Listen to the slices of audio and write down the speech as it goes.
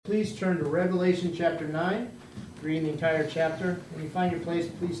please turn to Revelation chapter 9, reading the entire chapter. When you find your place,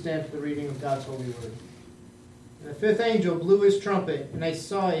 please stand for the reading of God's holy word. And the fifth angel blew his trumpet, and I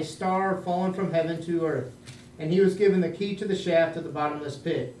saw a star fallen from heaven to earth, and he was given the key to the shaft of the bottomless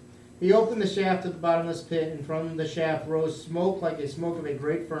pit. He opened the shaft of the bottomless pit, and from the shaft rose smoke like the smoke of a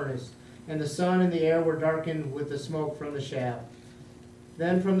great furnace, and the sun and the air were darkened with the smoke from the shaft.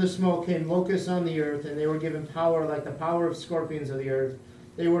 Then from the smoke came locusts on the earth, and they were given power like the power of scorpions of the earth.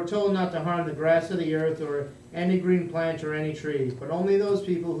 They were told not to harm the grass of the earth or any green plant or any tree, but only those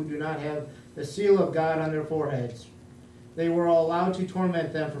people who do not have the seal of God on their foreheads. They were allowed to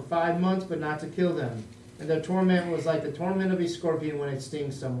torment them for 5 months, but not to kill them. And their torment was like the torment of a scorpion when it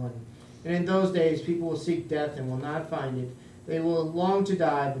stings someone. And in those days people will seek death and will not find it. They will long to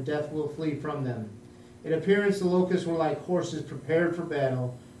die, but death will flee from them. In appearance the locusts were like horses prepared for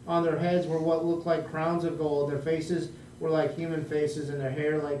battle. On their heads were what looked like crowns of gold. Their faces were like human faces, and their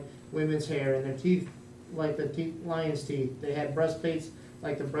hair like women's hair, and their teeth like the lion's teeth. They had breastplates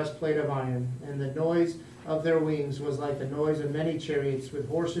like the breastplate of iron, and the noise of their wings was like the noise of many chariots with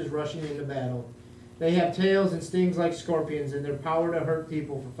horses rushing into battle. They have tails and stings like scorpions, and their power to hurt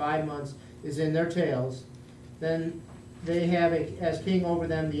people for 5 months is in their tails. Then they have as king over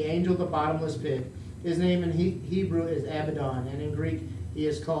them the angel of the bottomless pit. His name in Hebrew is Abaddon, and in Greek he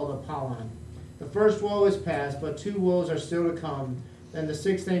is called Apollyon. The first woe is past, but 2 woes are still to come. Then the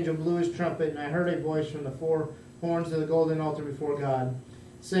sixth angel blew his trumpet, and I heard a voice from the 4 horns of the golden altar before God,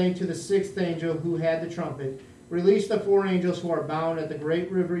 saying to the sixth angel who had the trumpet, "Release the 4 angels who are bound at the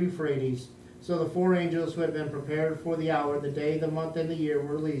great river Euphrates." So the 4 angels who had been prepared for the hour, the day, the month, and the year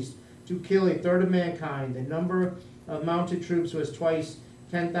were released to kill a third of mankind. The number of mounted troops was twice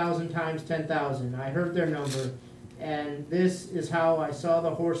 10,000 times 10,000. I heard their number, and this is how I saw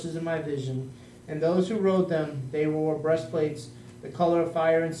the horses in my vision. And those who rode them, they wore breastplates, the color of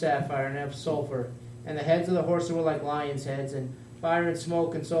fire and sapphire, and of sulfur. And the heads of the horses were like lions' heads, and fire and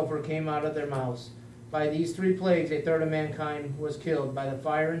smoke and sulfur came out of their mouths. By these 3 plagues a third of mankind was killed, by the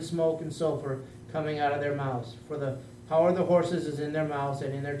fire and smoke and sulfur coming out of their mouths. For the power of the horses is in their mouths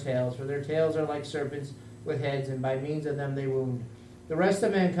and in their tails, for their tails are like serpents with heads, and by means of them they wound. The rest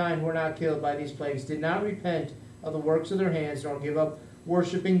of mankind who were not killed by these plagues did not repent of the works of their hands, nor give up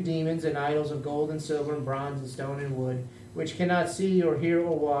worshipping demons and idols of gold and silver and bronze and stone and wood, which cannot see or hear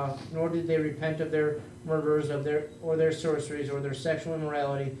or walk, nor did they repent of their murders, or their sorceries, or their sexual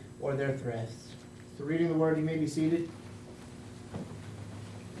immorality, or their thefts. So reading the word, you may be seated.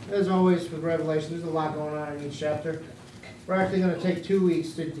 As always with Revelation, there's a lot going on in each chapter. We're actually going to take 2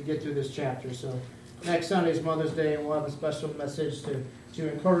 weeks to get through this chapter, so next Sunday is Mother's Day, and we'll have a special message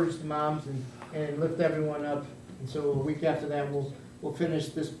to encourage the moms and lift everyone up. And so a week after that, we'll finish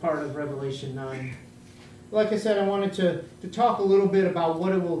this part of Revelation 9. Like I said, I wanted to talk a little bit about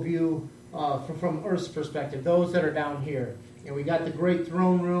what it will view from Earth's perspective, those that are down here. And we got the great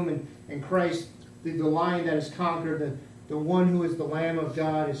throne room, and Christ, the lion that has conquered, the one who is the Lamb of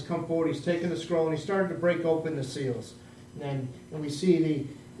God, has come forward. He's taken the scroll, and he started to break open the seals. And we see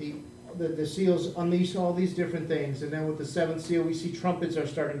the seals unleash all these different things. And then with the 7th seal, we see trumpets are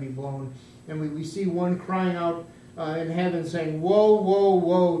starting to be blown. And we see one crying out in heaven saying, "Woe, woe,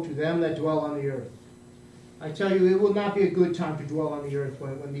 woe to them that dwell on the earth." I tell you, it will not be a good time to dwell on the earth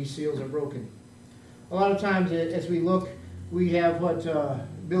when these seals are broken. A lot of times as we look, we have what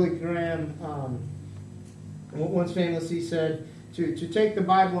Billy Graham once famously said, to take the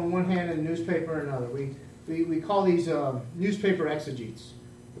Bible in one hand and the newspaper in another. We call these newspaper exegetes.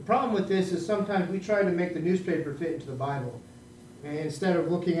 The problem with this is sometimes we try to make the newspaper fit into the Bible. And instead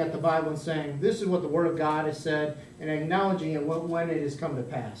of looking at the Bible and saying, this is what the Word of God has said, and acknowledging it when it has come to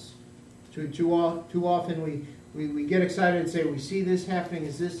pass. Too often we get excited and say, we see this happening,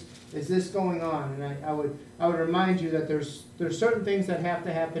 is this going on? And I would remind you that there's certain things that have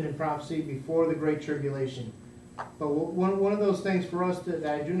to happen in prophecy before the Great Tribulation. But one of those things for us that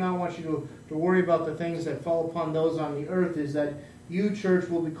I do not want you to worry about the things that fall upon those on the earth is that you, church,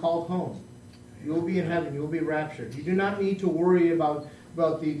 will be called home. You will be in heaven. You will be raptured. You do not need to worry about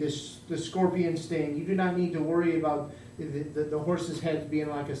the scorpion sting. You do not need to worry about the horse's head being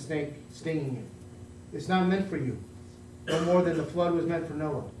like a snake stinging you. It's not meant for you. No more than the flood was meant for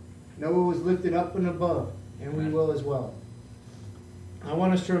Noah. Noah was lifted up and above, and we will as well. I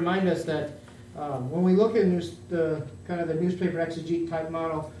want us to remind us that when we look at the newspaper exegete type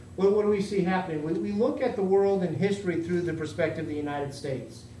model, what do we see happening? We look at the world and history through the perspective of the United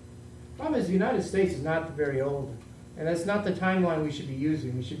States. The problem is the United States is not very old, and that's not the timeline we should be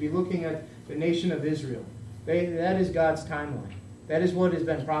using. We should be looking at the nation of Israel. That is God's timeline. That is what has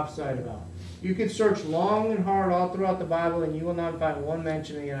been prophesied about. You could search long and hard all throughout the Bible, and you will not find one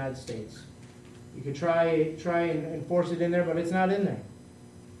mention of the United States. You could try and force it in there, but it's not in there.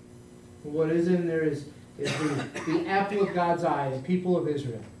 What is in there is the apple of God's eye, the people of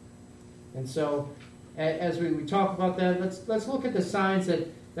Israel. And so, as we talk about that, let's look at the signs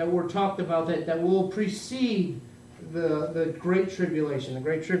that were talked about that will precede the Great Tribulation. The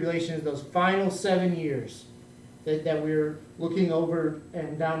Great Tribulation is those final 7 years that we're looking over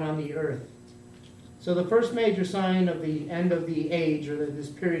and down on the earth. So the first major sign of the end of the age, or this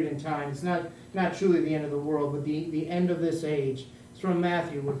period in time, it's not truly the end of the world, but the end of this age. It's from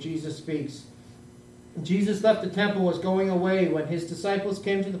Matthew, where Jesus speaks. Jesus left the temple, was going away, when his disciples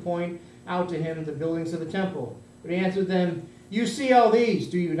came to the point out to him the buildings of the temple. But he answered them, "You see all these,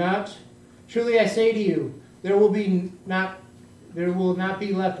 do you not? Truly I say to you, there will not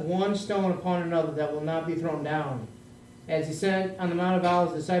be left one stone upon another that will not be thrown down." As he sat on the Mount of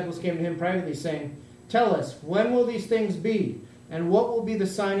Olives, the disciples came to him privately, saying, "Tell us, when will these things be? And what will be the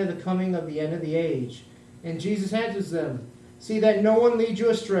sign of the coming of the end of the age?" And Jesus answers them, "See that no one lead you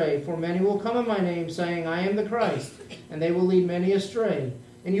astray, for many will come in my name, saying, I am the Christ, and they will lead many astray.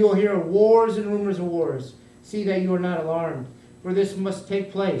 And you will hear of wars and rumors of wars. See that you are not alarmed, for this must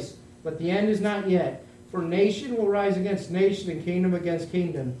take place, but the end is not yet. For nation will rise against nation, and kingdom against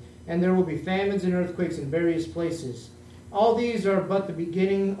kingdom, and there will be famines and earthquakes in various places. All these are but the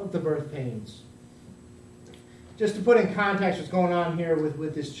beginning of the birth pains." Just to put in context what's going on here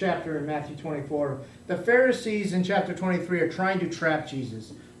with this chapter in Matthew 24, the Pharisees in chapter 23 are trying to trap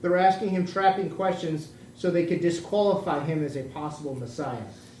Jesus. They're asking him trapping questions so they could disqualify him as a possible Messiah.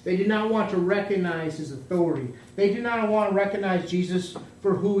 They did not want to recognize his authority. They did not want to recognize Jesus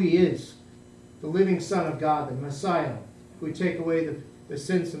for who he is, the living Son of God, the Messiah, who would take away the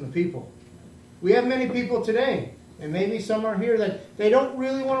sins from the people. We have many people today, and maybe some are here, that they don't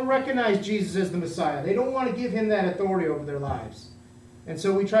really want to recognize Jesus as the Messiah. They don't want to give him that authority over their lives. And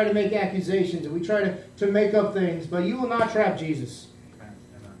so we try to make accusations, and we try to make up things, but you will not trap Jesus. Amen.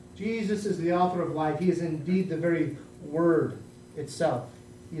 Jesus is the author of life. He is indeed the very Word itself.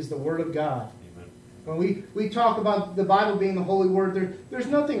 He is the Word of God. Amen. When we talk about the Bible being the Holy Word, there's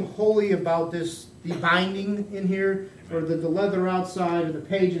nothing holy about this, the binding in here, or the leather outside, or the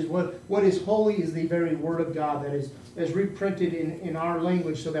pages. What is holy is the very Word of God that is reprinted in our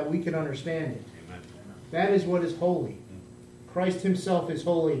language so that we can understand it. Amen. That is what is holy. Christ himself is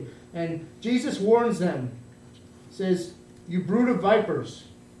holy. And Jesus warns them, says, "You brood of vipers,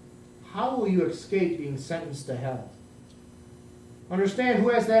 how will you escape being sentenced to hell?" Understand who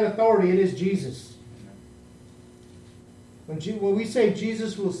has that authority. It is Jesus. When we say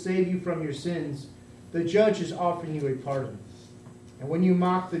Jesus will save you from your sins, the judge is offering you a pardon. And when you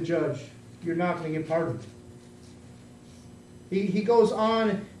mock the judge, you're not going to get pardoned. He goes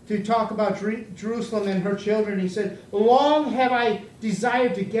on to talk about Jerusalem and her children. He said, "Long have I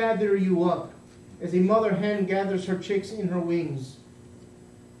desired to gather you up, as a mother hen gathers her chicks in her wings."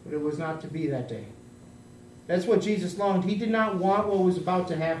 But it was not to be that day. That's what Jesus longed. He did not want what was about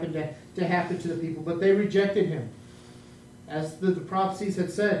to happen to happen to the people, but they rejected him. As the prophecies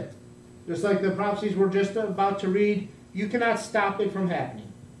had said. Just like the prophecies we're just about to read, you cannot stop it from happening.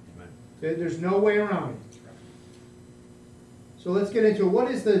 Amen. There's no way around it. So let's get into it.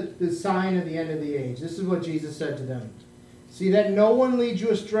 What is the sign of the end of the age? This is what Jesus said to them. "See that no one leads you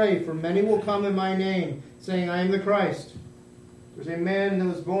astray, for many will come in my name, saying, I am the Christ." There's a man that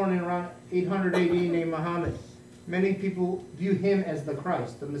was born in around 800 AD named Muhammad. Many people view him as the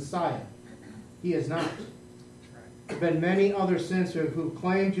Christ, the Messiah. He is not. There have been many others since who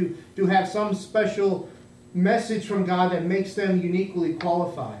claim to have some special message from God that makes them uniquely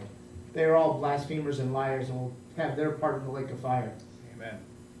qualified. They are all blasphemers and liars and will have their part in the lake of fire. Amen.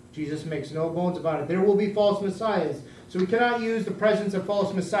 Jesus makes no bones about it. There will be false messiahs. So we cannot use the presence of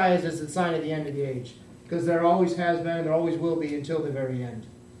false messiahs as a sign of the end of the age. Because there always has been and there always will be until the very end.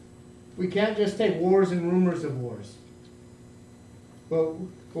 We can't just take wars and rumors of wars. But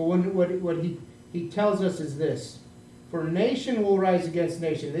what he tells us is this. For nation will rise against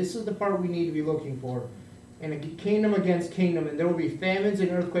nation. This is the part we need to be looking for. And a kingdom against kingdom. And there will be famines and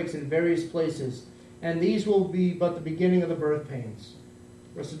earthquakes in various places. And these will be but the beginning of the birth pains.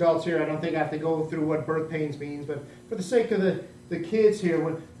 For us adults here, I don't think I have to go through what birth pains means. But for the sake of the kids here,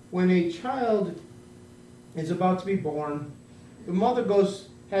 when a child is about to be born, the mother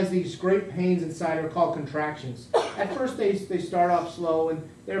has these great pains inside her called contractions. At first they start off slow and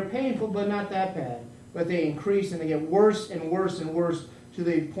they're painful but not that bad. But they increase and they get worse and worse and worse to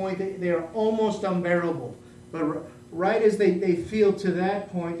the point that they are almost unbearable. But right as they feel to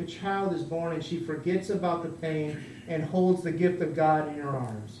that point, the child is born and she forgets about the pain and holds the gift of God in her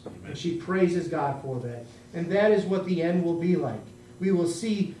arms. And she praises God for that. And that is what the end will be like. We will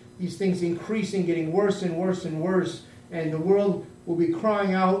see these things increasing, getting worse and worse and worse. And the world will be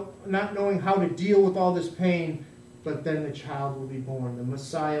crying out, not knowing how to deal with all this pain. But then the child will be born. The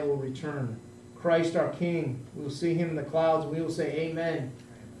Messiah will return. Christ our King. We will see him in the clouds. We will say, Amen.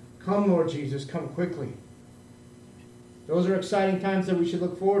 Come, Lord Jesus, come quickly. Those are exciting times that we should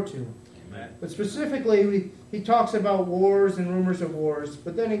look forward to. Amen. But specifically, he talks about wars and rumors of wars.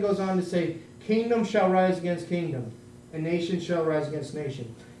 But then he goes on to say, kingdom shall rise against kingdom, and nation shall rise against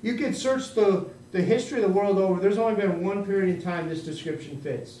nation. You could search the history of the world over. There's only been one period in time this description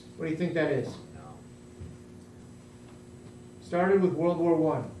fits. What do you think that is? No. Started with World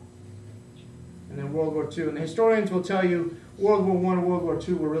War I. And then World War II. And the historians will tell you World War I and World War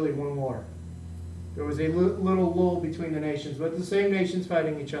II were really one war. There was a little lull between the nations, but the same nations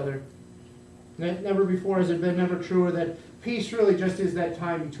fighting each other. Never before has it been never truer that peace really just is that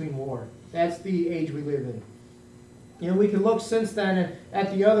time between war. That's the age we live in. You know, we can look since then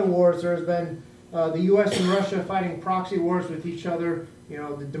at the other wars. There has been the U.S. and Russia fighting proxy wars with each other. You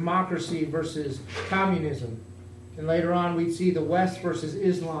know, the democracy versus communism. And later on we'd see the West versus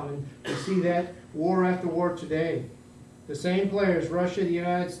Islam. And we see that war after war today. The same players, Russia, the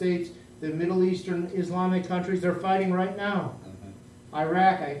United States, the Middle Eastern Islamic countries, they're fighting right now.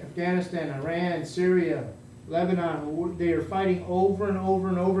 Iraq, Afghanistan, Iran, Syria, Lebanon, they are fighting over and over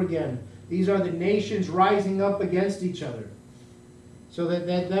and over again. These are the nations rising up against each other. So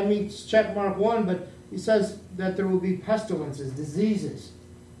that meets check mark 1, but he says that there will be pestilences, diseases.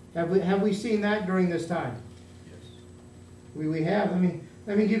 Have we seen that during this time? Yes. We have.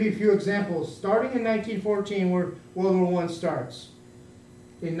 Let me give you a few examples. Starting in 1914, where World War I starts.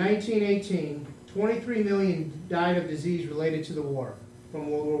 In 1918, 23 million died of disease related to the war from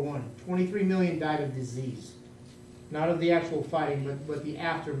World War I. 23 million died of disease. Not of the actual fighting, but the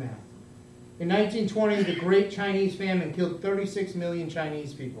aftermath. In 1920, the Great Chinese Famine killed 36 million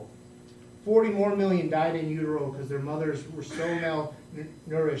Chinese people. 40 more million died in utero because their mothers were so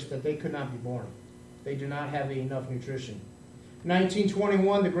malnourished that they could not be born. They do not have enough nutrition.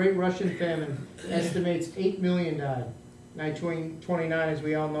 1921, the Great Russian Famine estimates 8 million died. 1929, as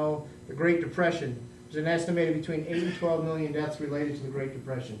we all know, the Great Depression. There's an estimated between 8 and 12 million deaths related to the Great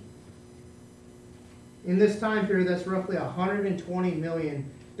Depression. In this time period, that's roughly 120 million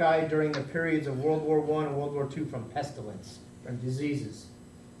died during the periods of World War I and World War II from pestilence, from diseases.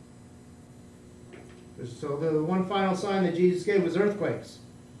 So the one final sign that Jesus gave was earthquakes.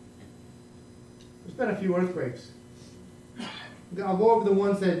 There's been a few earthquakes. I'll go over the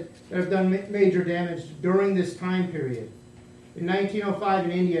ones that have done major damage during this time period. In 1905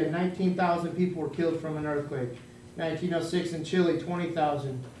 in India, 19,000 people were killed from an earthquake. 1906 in Chile,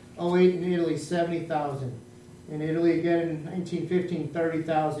 20,000. 08 in Italy, 70,000. In Italy again in 1915,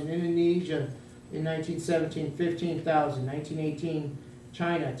 30,000. Indonesia in 1917, 15,000. 1918,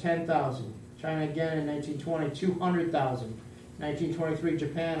 China, 10,000. China again in 1920, 200,000. 1923,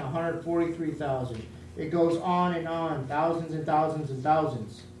 Japan, 143,000. It goes on, thousands and thousands and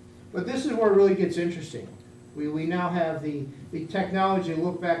thousands. But this is where it really gets interesting. We now have the technology to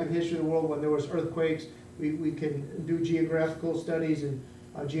look back at the history of the world when there was earthquakes. We can do geographical studies and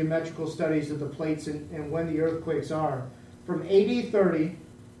geometrical studies of the plates and when the earthquakes are. From AD 30,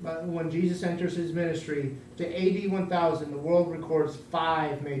 when Jesus enters his ministry, to AD 1000, the world records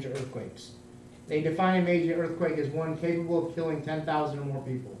 5 major earthquakes. They define a major earthquake as one capable of killing 10,000 or more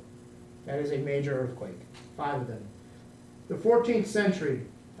people. That is a major earthquake. 5 of them. The 14th century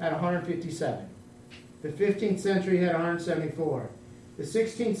had 157. The 15th century had 174. The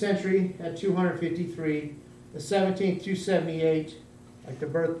 16th century had 253. The 17th, 278. Like the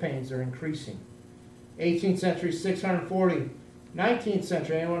birth pains are increasing. 18th century, 640. 19th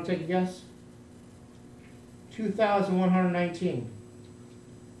century, anyone want to take a guess? 2,119.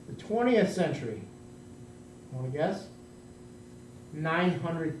 The 20th century, want to guess?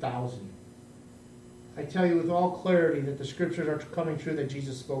 900,000. I tell you with all clarity that the scriptures are coming true that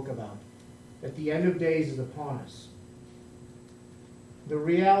Jesus spoke about. That the end of days is upon us. The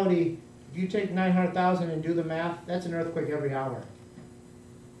reality, if you take 900,000 and do the math, that's an earthquake every hour.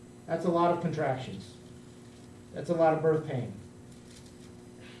 That's a lot of contractions. That's a lot of birth pain.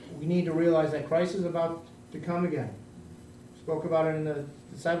 We need to realize that Christ is about to come again. Spoke about it in the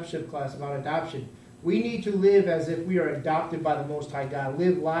discipleship class about adoption. We need to live as if we are adopted by the Most High God.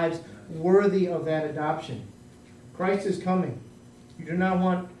 Live lives worthy of that adoption. Christ is coming. You do not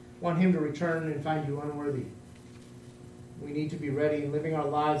want him to return and find you unworthy. We need to be ready and living our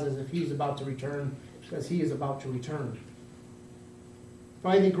lives as if he's about to return because he is about to return.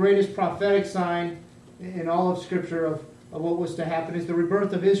 Probably the greatest prophetic sign in all of Scripture of what was to happen is the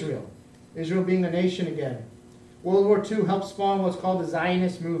rebirth of Israel. Israel being a nation again. World War II helped spawn what's called the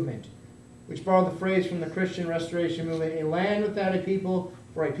Zionist movement, which borrowed the phrase from the Christian Restoration movement, a land without a people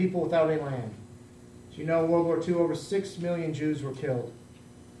for a people without a land. As you know, in World War II, over 6 million Jews were killed.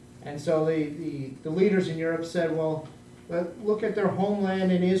 And so the leaders in Europe said, well, look at their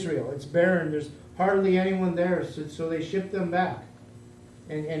homeland in Israel. It's barren. There's hardly anyone there. So they shipped them back.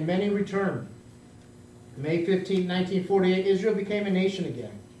 And many returned. May 15, 1948, Israel became a nation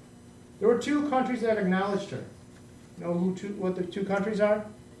again. There were 2 countries that acknowledged her. You know what the 2 countries are?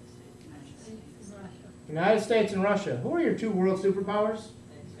 United States and Russia. Who are your 2 world superpowers?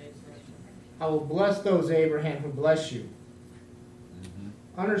 I will bless those, Abraham, who bless you.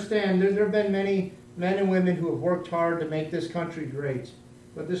 Understand, there have been many men and women who have worked hard to make this country great.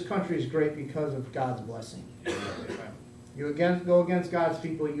 But this country is great because of God's blessing. You go against God's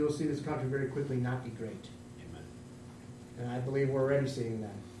people, you'll see this country very quickly not be great. Amen. And I believe we're already seeing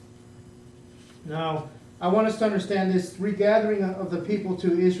that. Now, I want us to understand this regathering of the people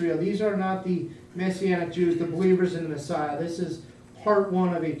to Israel. These are not the Messianic Jews, the believers in the Messiah. This is part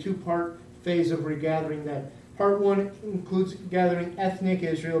 1 of a 2-part phase of regathering. That part 1 includes gathering ethnic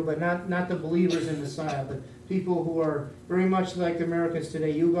Israel, but not the believers in Messiah, but people who are very much like the Americans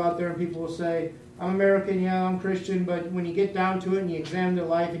today. You go out there and people will say, I'm American, yeah, I'm Christian, but when you get down to it and you examine their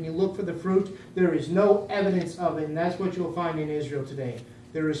life and you look for the fruit, there is no evidence of it, and that's what you'll find in Israel today.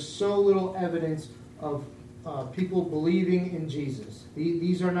 There is so little evidence of people believing in Jesus.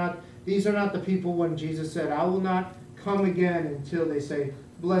 These are not the people when Jesus said, I will not come again until they say,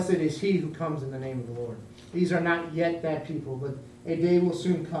 blessed is he who comes in the name of the Lord. These are not yet that people, but a day will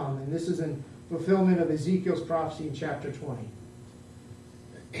soon come, and this is in fulfillment of Ezekiel's prophecy in chapter 20.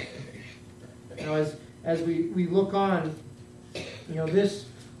 Now, as we look on, this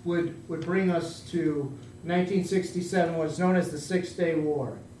would bring us to 1967, what's known as the Six-Day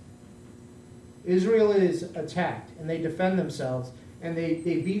War. Israel is attacked, and they defend themselves, and they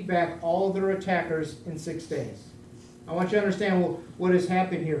beat back all of their attackers in 6 days. I want you to understand what has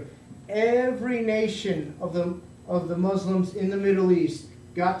happened here. Every nation of the Muslims in the Middle East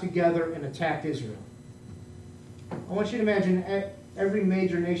got together and attacked Israel. I want you to imagine every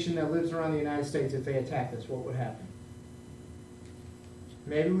major nation that lives around the United States, if they attacked us, what would happen?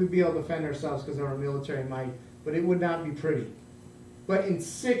 Maybe we'd be able to defend ourselves because of our military might, but it would not be pretty. But in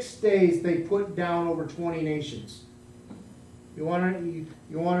 6 days, they put down over 20 nations. You want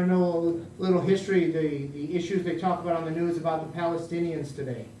to know a little history, the issues they talk about on the news about the Palestinians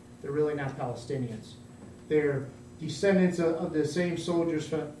today. They're really not Palestinians. They're descendants of the same soldiers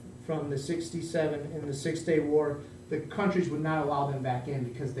from the 67 and the 6-Day War. The countries would not allow them back in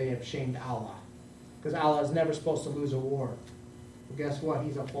because they have shamed Allah. Because Allah is never supposed to lose a war. Well, guess what?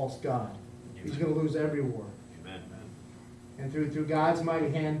 He's a false God. He's going to lose every war. Amen. And through God's mighty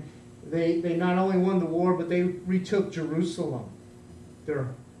hand, they not only won the war, but they retook Jerusalem, their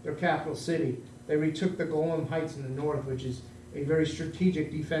capital city. They retook the Golan Heights in the north, which is a very strategic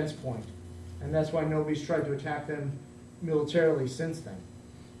defense point. And that's why nobody's tried to attack them militarily since then.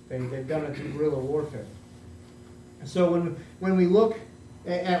 They've done it through guerrilla warfare. So when we look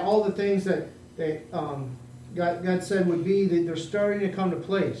at all the things that God said would be, that they're starting to come to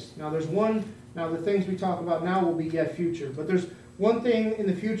place. Now the things we talk about now will be yet future. But there's one thing in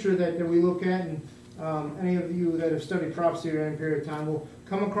the future that we look at, and any of you that have studied prophecy or any period of time will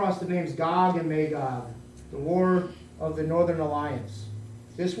come across the names Gog and Magog, the war of the Northern Alliance.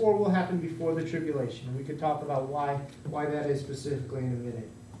 This war will happen before the tribulation, and we could talk about why that is specifically in a minute.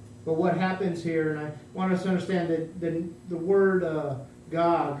 But what happens here, and I want us to understand that the word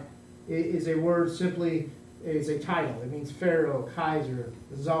Gog is a word simply, is a title. It means Pharaoh, Kaiser,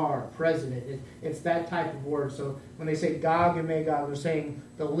 Czar, President. It's that type of word. So when they say Gog and Magog, they're saying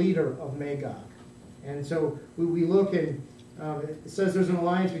the leader of Magog. And so we look and it says there's an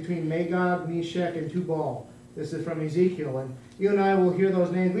alliance between Magog, Meshach, and Tubal. This is from Ezekiel. And you and I will hear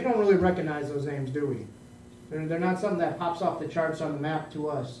those names. We don't really recognize those names, do we? They're not something that pops off the charts on the map to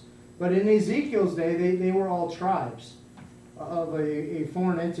us. But in Ezekiel's day, they were all tribes of a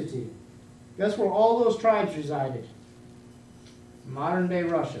foreign entity. Guess where all those tribes resided? Modern-day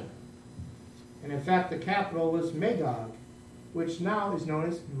Russia. And in fact, the capital was Magog, which now is known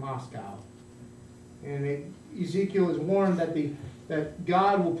as Moscow. And Ezekiel is warned that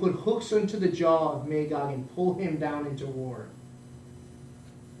God will put hooks into the jaw of Magog and pull him down into war.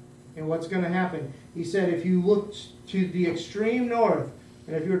 And what's going to happen? He said if you look to the extreme north,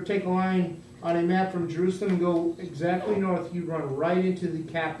 and if you were to take a line on a map from Jerusalem and go exactly north, you'd run right into the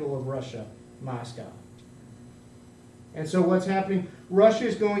capital of Russia. Moscow. And so what's happening? Russia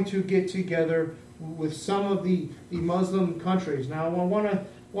is going to get together with some of the Muslim countries. Now, I want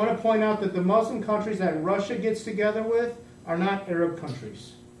to point out that the Muslim countries that Russia gets together with are not Arab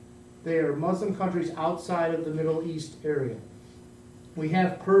countries. They are Muslim countries outside of the Middle East area. We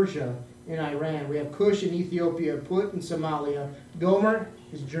have Persia in Iran. We have Kush in Ethiopia, Put in Somalia. Gomer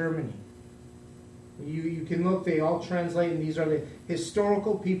is Germany. You can look, they all translate, and these are the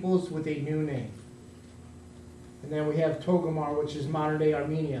historical peoples with a new name. And then we have Togomar, which is modern-day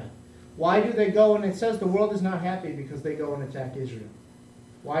Armenia. Why do they go? And it says the world is not happy because they go and attack Israel.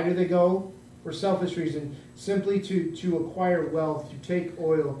 Why do they go? For selfish reason, simply to acquire wealth, to take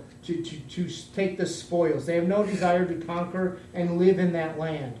oil, to take the spoils. They have no desire to conquer and live in that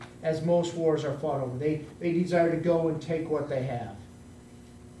land, as most wars are fought over. They desire to go and take what they have.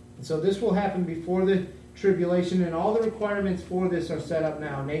 And so this will happen before the tribulation, and all the requirements for this are set up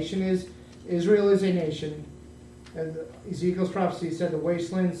now. Israel is a nation. And Ezekiel's prophecy said the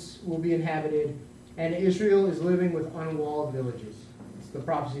wastelands will be inhabited, and Israel is living with unwalled villages. The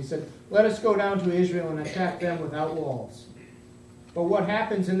prophecy said, let us go down to Israel and attack them without walls. But what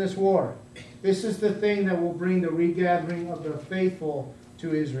happens in this war? This is the thing that will bring the regathering of the faithful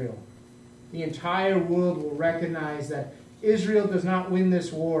to Israel. The entire world will recognize that Israel does not win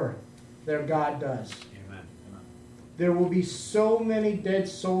this war. Their God does. Amen. There will be so many dead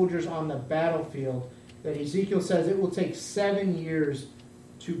soldiers on the battlefield that Ezekiel says it will take 7 years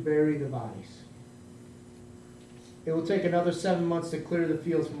to bury the bodies. It will take another 7 months to clear the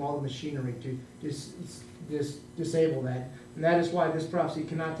fields from all the machinery to disable that. And that is why this prophecy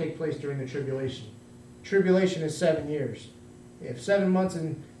cannot take place during the tribulation. Tribulation is 7 years. If 7 months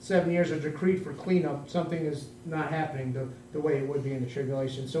and 7 years are decreed for cleanup, something is not happening the way it would be in the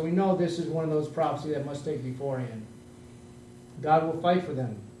tribulation. So we know this is one of those prophecies that must take beforehand. God will fight for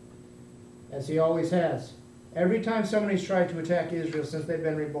them, as he always has. Every time somebody's tried to attack Israel since they've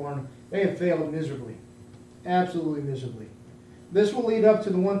been reborn, they have failed miserably. Absolutely miserably. This will lead up to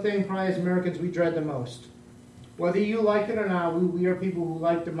the one thing probably as Americans we dread the most. Whether you like it or not, we are people who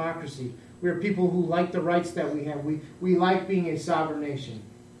like democracy. We are people who like the rights that we have. We like being a sovereign nation.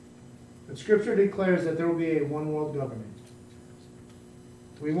 But Scripture declares that there will be a one-world government.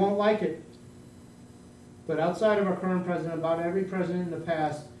 We won't like it. But outside of our current president, about every president in the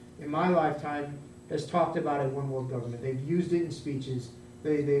past, in my lifetime, has talked about a one-world government. They've used it in speeches.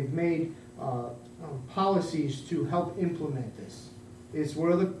 They've made policies to help implement this. It's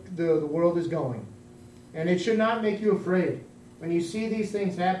where the world is going. And it should not make you afraid. When you see these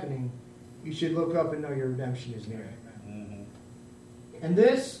things happening, you should look up and know your redemption is near. Mm-hmm. And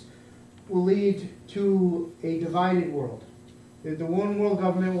this will lead to a divided world. The one world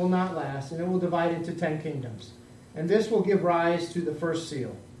government will not last, and it will divide into 10 kingdoms. And this will give rise to the first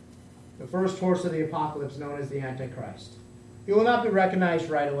seal, the first horse of the apocalypse known as the Antichrist. He will not be recognized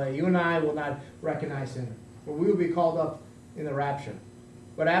right away. You and I will not recognize him, for we will be called up in the rapture.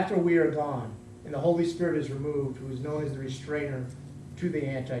 But after we are gone, and the Holy Spirit is removed, who is known as the restrainer to the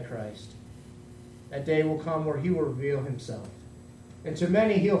Antichrist, that day will come where he will reveal himself. And to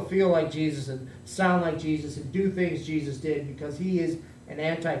many, he'll feel like Jesus and sound like Jesus and do things Jesus did, because he is an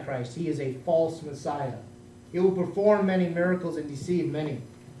Antichrist. He is a false Messiah. He will perform many miracles and deceive many.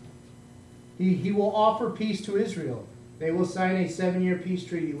 He will offer peace to Israel. They will sign a 7-year peace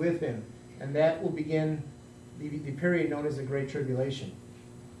treaty with him, and that will begin the period known as the Great Tribulation.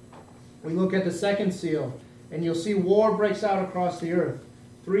 We look at the second seal, and you'll see war breaks out across the earth.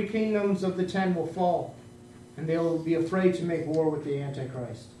 3 kingdoms of the 10 will fall, and they will be afraid to make war with the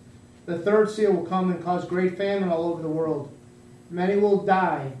Antichrist. The third seal will come and cause great famine all over the world. Many will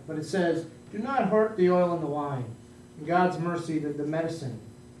die, but it says, do not hurt the oil and the wine. In God's mercy, the medicine,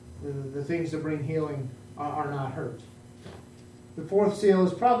 the things that bring healing are not hurt. The fourth seal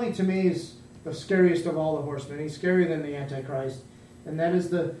is probably, to me, is the scariest of all the horsemen. He's scarier than the Antichrist. And that is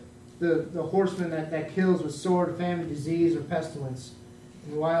the horseman that kills with sword, famine, disease, or pestilence,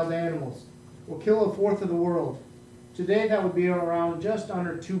 and wild animals. Will kill 1/4 of the world. Today that would be around just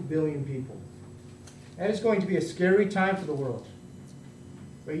under 2 billion people. That is going to be a scary time for the world.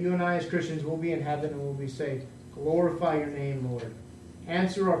 But you and I as Christians will be in heaven and will be saved. Glorify your name, Lord.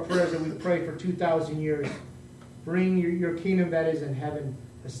 Answer our prayers that we prayed for 2,000 years. Bring your kingdom that is in heaven.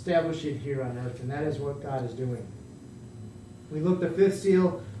 Establish it here on earth. And that is what God is doing. We looked at the fifth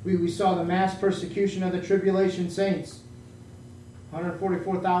seal. We saw the mass persecution of the tribulation saints.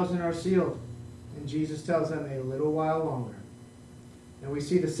 144,000 are sealed. And Jesus tells them a little while longer. And we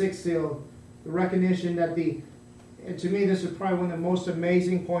see the sixth seal, the recognition that and to me this is probably one of the most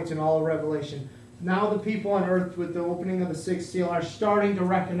amazing points in all of Revelation. Now the people on earth, with the opening of the sixth seal, are starting to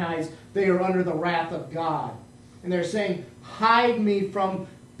recognize they are under the wrath of God. And they're saying, hide me from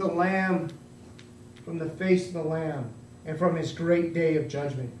the Lamb, from the face of the Lamb, and from his great day of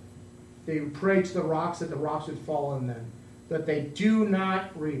judgment. They prayed to the rocks that the rocks would fall on them, that they do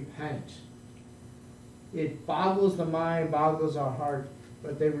not repent. It boggles the mind, boggles our heart,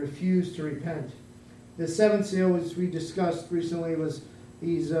 but they refuse to repent. The seventh seal, as we discussed recently, was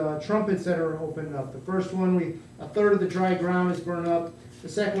these trumpets that are opened up. The first one, a third of the dry ground is burned up. The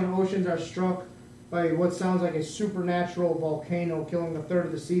second one, oceans are struck by what sounds like a supernatural volcano, killing a third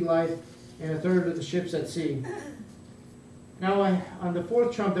of the sea life and a third of the ships at sea. Now, on the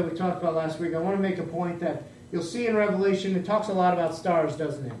fourth trump that we talked about last week, I want to make a point that you'll see in Revelation, it talks a lot about stars,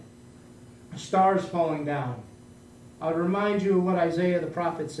 doesn't it? Stars falling down. I would remind you of what Isaiah the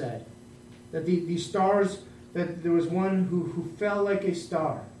prophet said, that these stars, that there was one who fell like a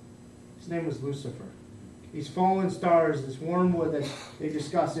star. His name was Lucifer. These fallen stars, this wormwood that they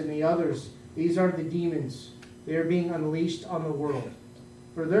discussed, and the others, these are the demons. They are being unleashed on the world.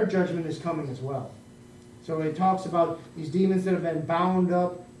 For their judgment is coming as well. So it talks about these demons that have been bound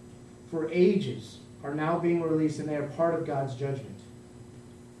up for ages are now being released, and they are part of God's judgment.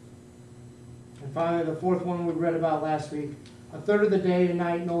 And finally, the fourth one we read about last week, a third of the day and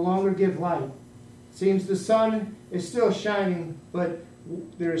night no longer give light. It seems the sun is still shining, but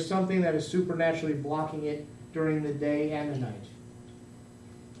there is something that is supernaturally blocking it during the day and the night.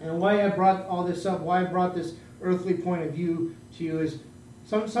 And why I brought all this up, why I brought this earthly point of view to you is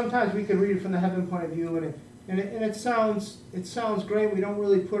sometimes we can read it from the heaven point of view, and it sounds great. We don't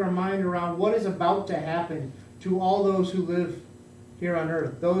really put our mind around what is about to happen to all those who live here on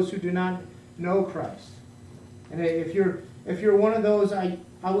earth, those who do not know Christ. And if you're one of those, I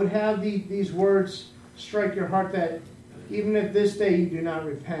would have these words strike your heart, that even if this day you do not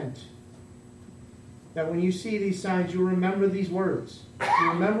repent, that when you see these signs, you remember these words.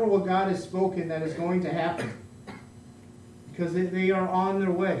 You remember what God has spoken that is going to happen. Because they are on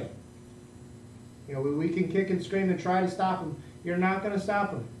their way. You know, we can kick and scream and try to stop them. You're not going to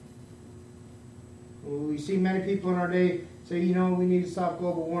stop them. We see many people in our day say, we need to stop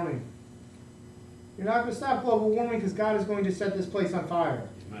global warming. You're not going to stop global warming because God is going to set this place on fire.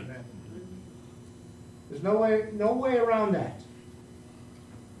 Amen. There's no way around that.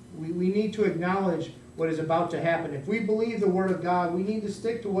 We need to acknowledge what is about to happen. If we believe the Word of God, we need to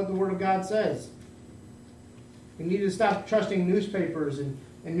stick to what the Word of God says. We need to stop trusting newspapers and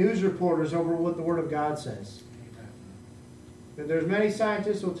news reporters over what the Word of God says. Amen. There's many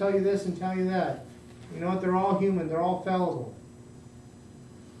scientists who will tell you this and tell you that. You know what? They're all human. They're all fallible.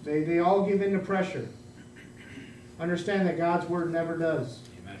 They all give in to pressure. Understand that God's Word never does.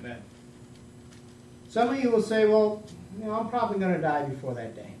 Amen. Some of you will say, well, I'm probably going to die before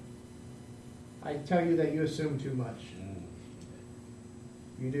that day. I tell you that you assume too much.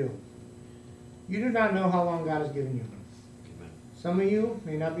 You do. You do not know how long God has given you. Amen. Some of you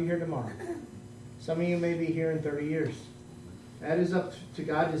may not be here tomorrow. Some of you may be here in 30 years. That is up to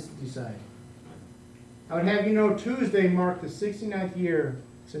God to decide. I would have you know Tuesday marked the 69th year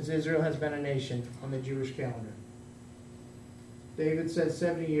since Israel has been a nation on the Jewish calendar. David said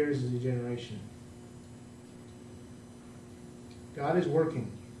 70 years is a generation. God is working.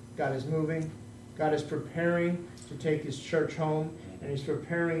 God is moving. God is preparing to take His church home, and He's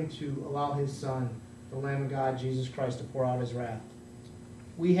preparing to allow His Son, the Lamb of God, Jesus Christ, to pour out His wrath.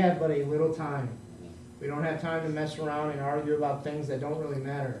 We have but a little time. We don't have time to mess around and argue about things that don't really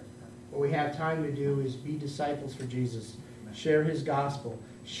matter. What we have time to do is be disciples for Jesus. Share His gospel.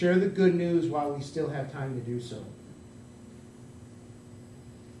 Share the good news while we still have time to do so.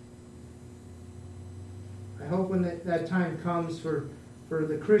 I hope when that time comes for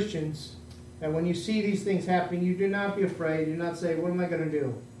the Christians, that when you see these things happening, you do not be afraid. Do not say, what am I going to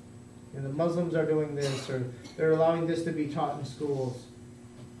do? And the Muslims are doing this, or they're allowing this to be taught in schools,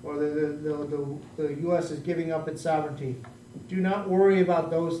 or the U.S. is giving up its sovereignty. Do not worry about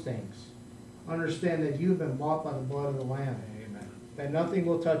those things. Understand that you've been bought by the blood of the Lamb. Amen. That nothing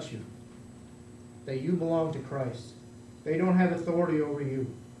will touch you. That you belong to Christ. They don't have authority over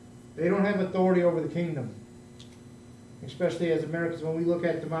you. They don't have authority over the kingdom. Especially as Americans, when we look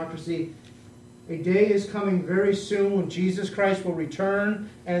at democracy, a day is coming very soon when Jesus Christ will return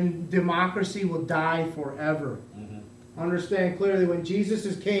and democracy will die forever. Mm-hmm. Understand clearly, when Jesus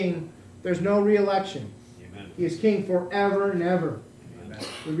is king, there's no re-election. Amen. He is king forever and ever. Amen.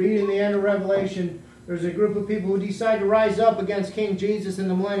 We read in the end of Revelation, there's a group of people who decide to rise up against King Jesus in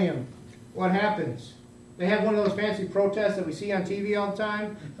the millennium. What happens? They have one of those fancy protests that we see on TV all the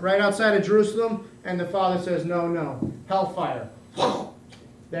time, right outside of Jerusalem, and the Father says, no, hellfire.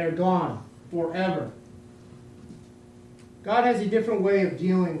 They're gone. forever. God has a different way of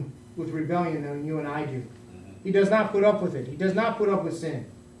dealing with rebellion than you and I do. He does not put up with it. He does not put up with sin.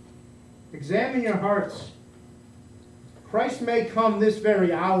 Examine your hearts. Christ may come this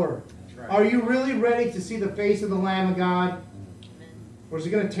very hour. Right. Are you really ready to see the face of the Lamb of God? Or is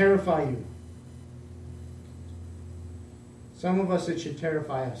it going to terrify you? Some of us, it should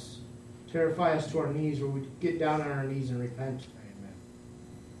terrify us. Terrify us to our knees, where we get down on our knees and repent. Amen.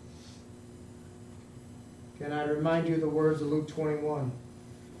 Can I remind you of the words of Luke 21?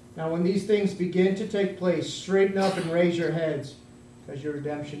 Now when these things begin to take place, straighten up and raise your heads, because your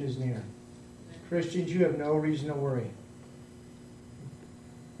redemption is near. Christians, you have no reason to worry.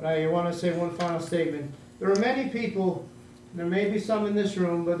 But I want to say one final statement. There are many people, there may be some in this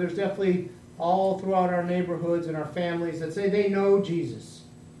room, but there's definitely all throughout our neighborhoods and our families that say they know Jesus.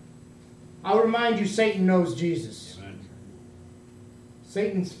 I'll remind you, Satan knows Jesus. Amen.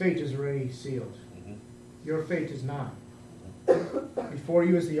 Satan's fate is already sealed. Mm-hmm. Your fate is not. Before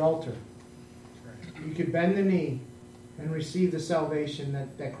you is the altar. You can bend the knee and receive the salvation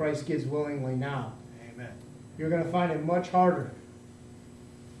that Christ gives willingly now. Amen. You're going to find it much harder.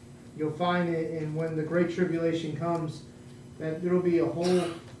 You'll find it when the Great Tribulation comes that there will be a whole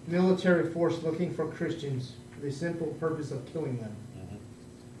military force looking for Christians for the simple purpose of killing them. Mm-hmm.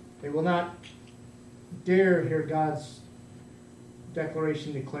 They will not dare hear God's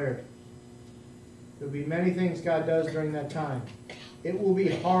declaration declared. There will be many things God does during that time. It will be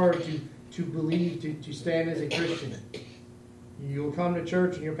hard to believe, to stand as a Christian. You'll come to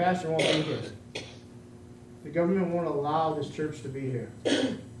church and your pastor won't be here. The government won't allow this church to be here.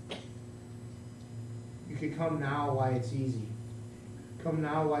 You can come now while it's easy. Come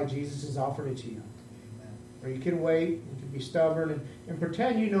now while Jesus has offered it to you. Or you can wait, you can be stubborn and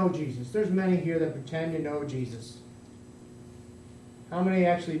pretend you know Jesus. There's many here that pretend to know Jesus. How many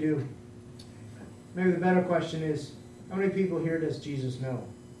actually do? Maybe the better question is, how many people here does Jesus know?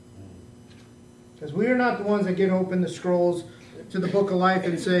 Because we are not the ones that get open the scrolls to the book of life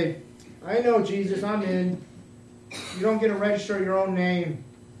and say, I know Jesus, I'm in. You don't get to register your own name.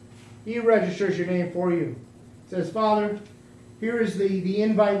 He registers your name for you. He says, Father, here is the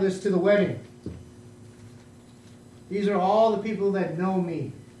invite list to the wedding. These are all the people that know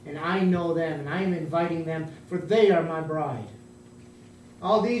me, and I know them, and I am inviting them, for they are my bride.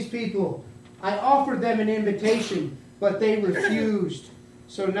 All these people, I offered them an invitation, but they refused.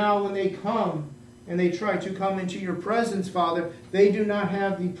 So now when they come, and they try to come into your presence, Father, they do not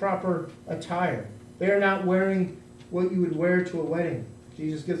have the proper attire. They are not wearing what you would wear to a wedding.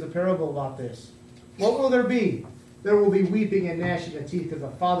 Jesus gives a parable about this. What will there be? There will be weeping and gnashing of teeth, because the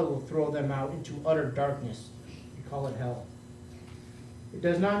Father will throw them out into utter darkness. We call it hell. It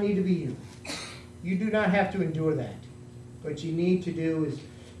does not need to be you. You do not have to endure that. What you need to do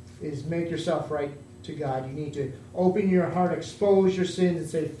is make yourself right to God. You need to open your heart, expose your sins, and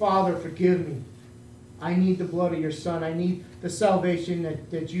say, Father, forgive me. I need the blood of your Son. I need the salvation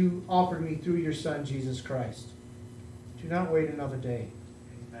that you offered me through your Son, Jesus Christ. Do not wait another day.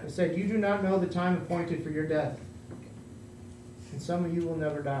 Amen. It said, you do not know the time appointed for your death. And some of you will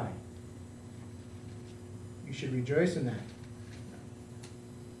never die. You should rejoice in that.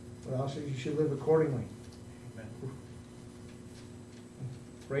 But also you should live accordingly. Amen.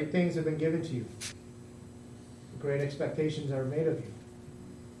 Great things have been given to you. Great expectations are made of you.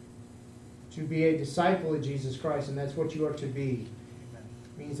 To be a disciple of Jesus Christ, and that's what you are to be. Amen.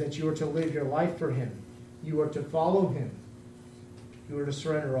 Means that you are to live your life for Him. You are to follow Him. You are to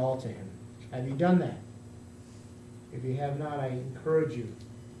surrender all to Him. Have you done that? If you have not, I encourage you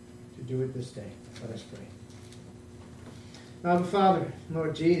to do it this day. Let us pray. Now, Father,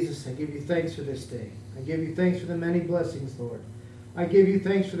 Lord Jesus, I give you thanks for this day. I give you thanks for the many blessings, Lord. I give you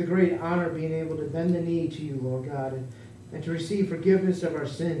thanks for the great honor of being able to bend the knee to you, Lord God, and to receive forgiveness of our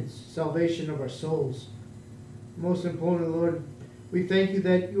sins, salvation of our souls. Most importantly, Lord, we thank you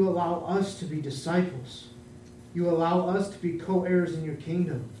that you allow us to be disciples. You allow us to be co-heirs in your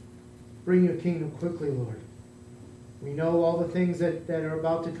kingdom. Bring your kingdom quickly, Lord. We know all the things that are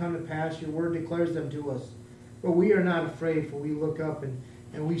about to come to pass. Your word declares them to us. But we are not afraid, for we look up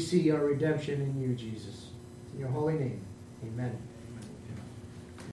and we see our redemption in you, Jesus. In your holy name, amen.